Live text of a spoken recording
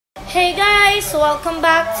Hey guys, welcome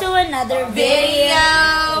back to another video.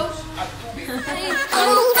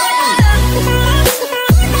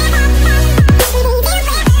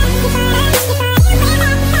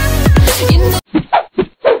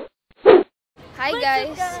 Hi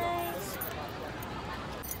guys.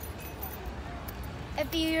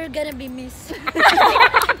 FEU, you're gonna be missed.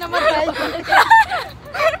 Namatay.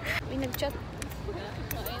 May nag-chat.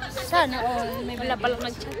 Sana all. May wala palang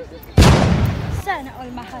nag-chat. Sana all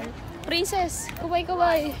mahal. Princess,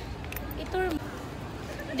 kaway-kaway. Ito.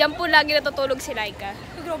 Diyan po lagi natutulog si Lyka.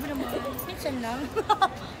 Grabe naman. Minsan lang.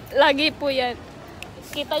 Lagi po yan.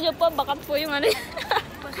 Kita nyo po, bakat po yung ano yan.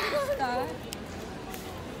 Basta.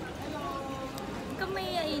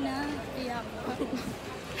 Kamayain na. Iyak.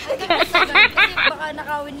 Kasi baka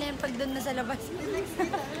nakawin na yung pag doon na sa labas.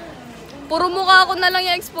 Puro mukha ako na lang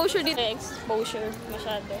yung exposure dito. Exposure,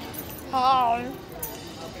 masyado.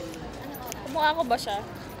 Mukha ko ba siya?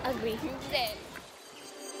 Agree.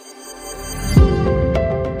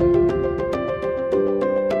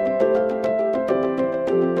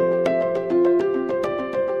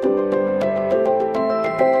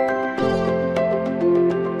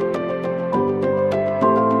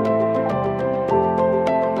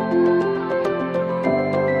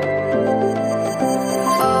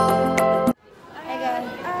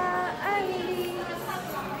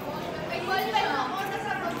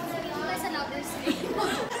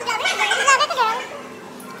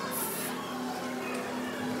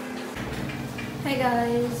 Hi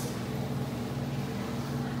guys.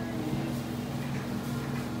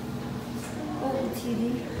 Oh,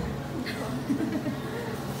 TV.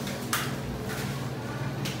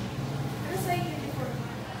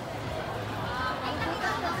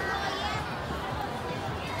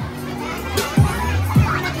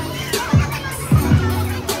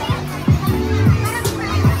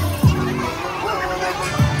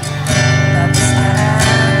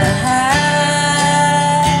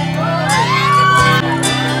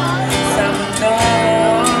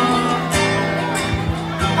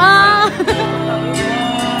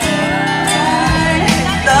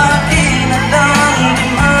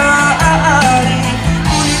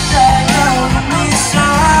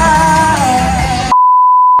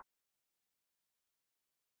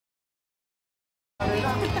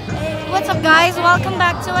 What's up guys? Welcome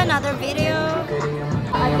back to another video.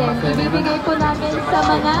 Atin, ibibigay po namin sa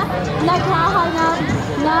mga naghahanap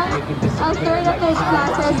ng alternative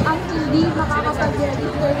classes ang hindi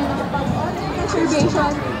makakapag-register na nakapag-online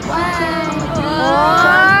reservation. 1, 2,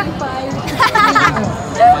 3, 4,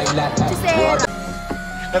 5.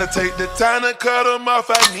 Gotta take the time to cut them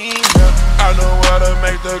off, I need help. I know how to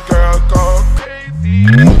make the girl go crazy.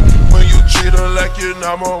 When you treat her like you're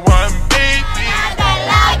number one, baby.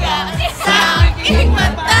 Saking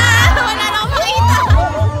mata! Wala nang makita!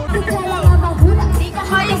 Hindi ko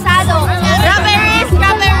kalisado. Strawberries!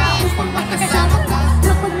 Strawberries!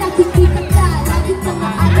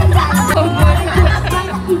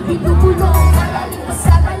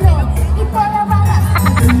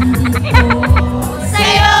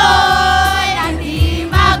 Sa'yo'y hindi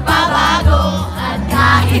magbabago at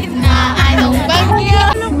kahit na anong bagyo.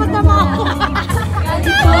 Anong patama ako?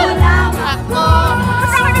 Ganito lang ako.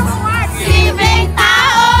 Simpleng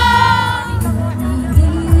tao!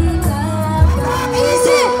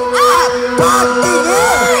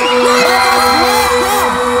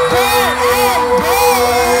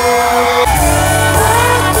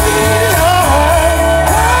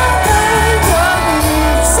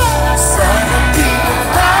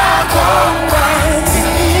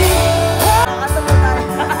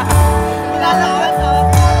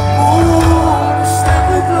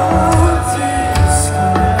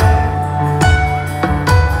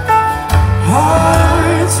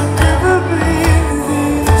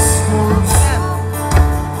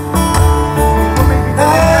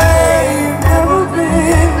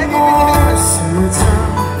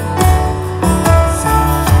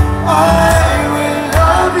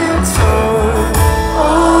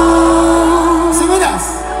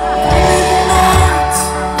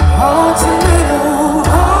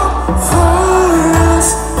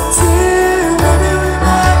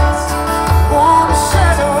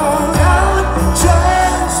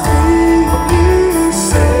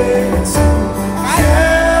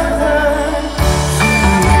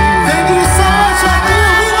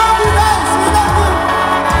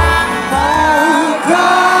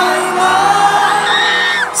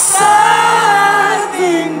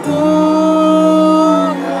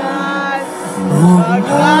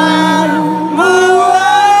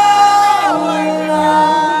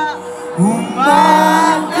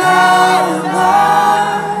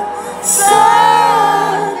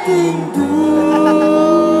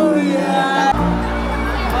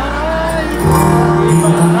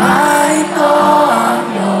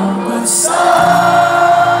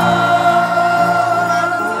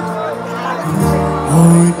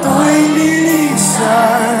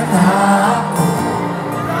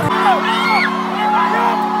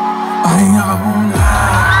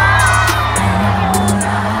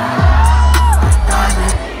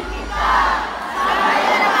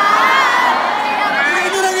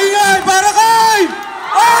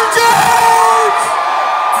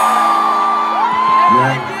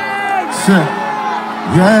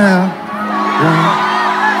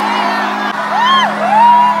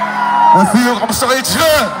 FEU, kamusta kayo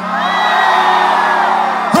dyan?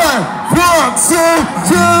 Hey! 1, 2,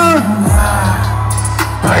 3!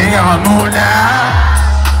 Pahinga ka muna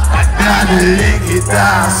at nadaling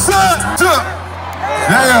kita.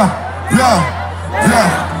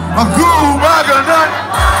 Mag-uumaga na!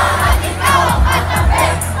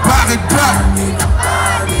 Bakit ba?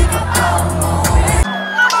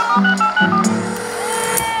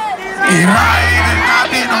 Irahin na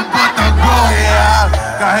natin ang patago.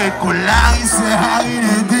 Kahit kulangin sa hangin,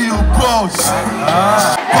 hindi ubos.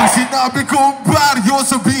 Pag sinabi kong baryo,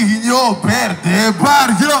 sabihin nyo, Verde,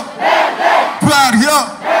 baryo! Verde! Baryo!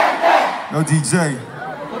 Verde! Yo, DJ.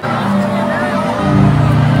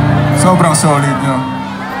 Sobrang solid nyo.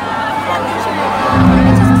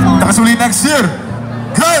 Nakasuli next year.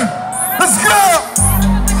 Good! Let's go!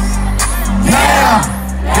 Yeah!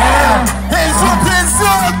 Yeah! Hands up, hands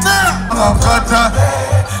up now! Mga kata,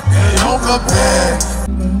 ngayong gabi.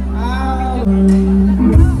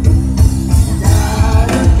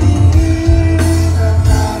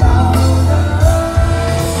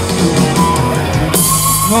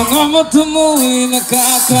 Mga mata mo'y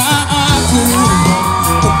nakakaako,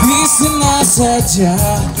 di sinasadya,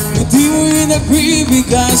 hindi mo'y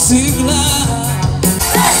nagbibigay sigla.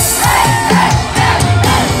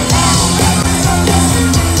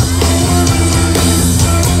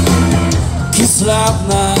 Kislap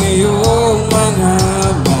ng iyong mga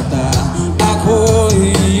mata,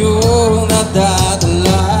 ako'y iyong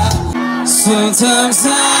nadadala. Sometimes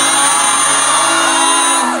I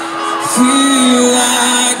feel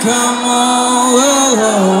like I'm all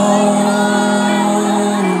alone.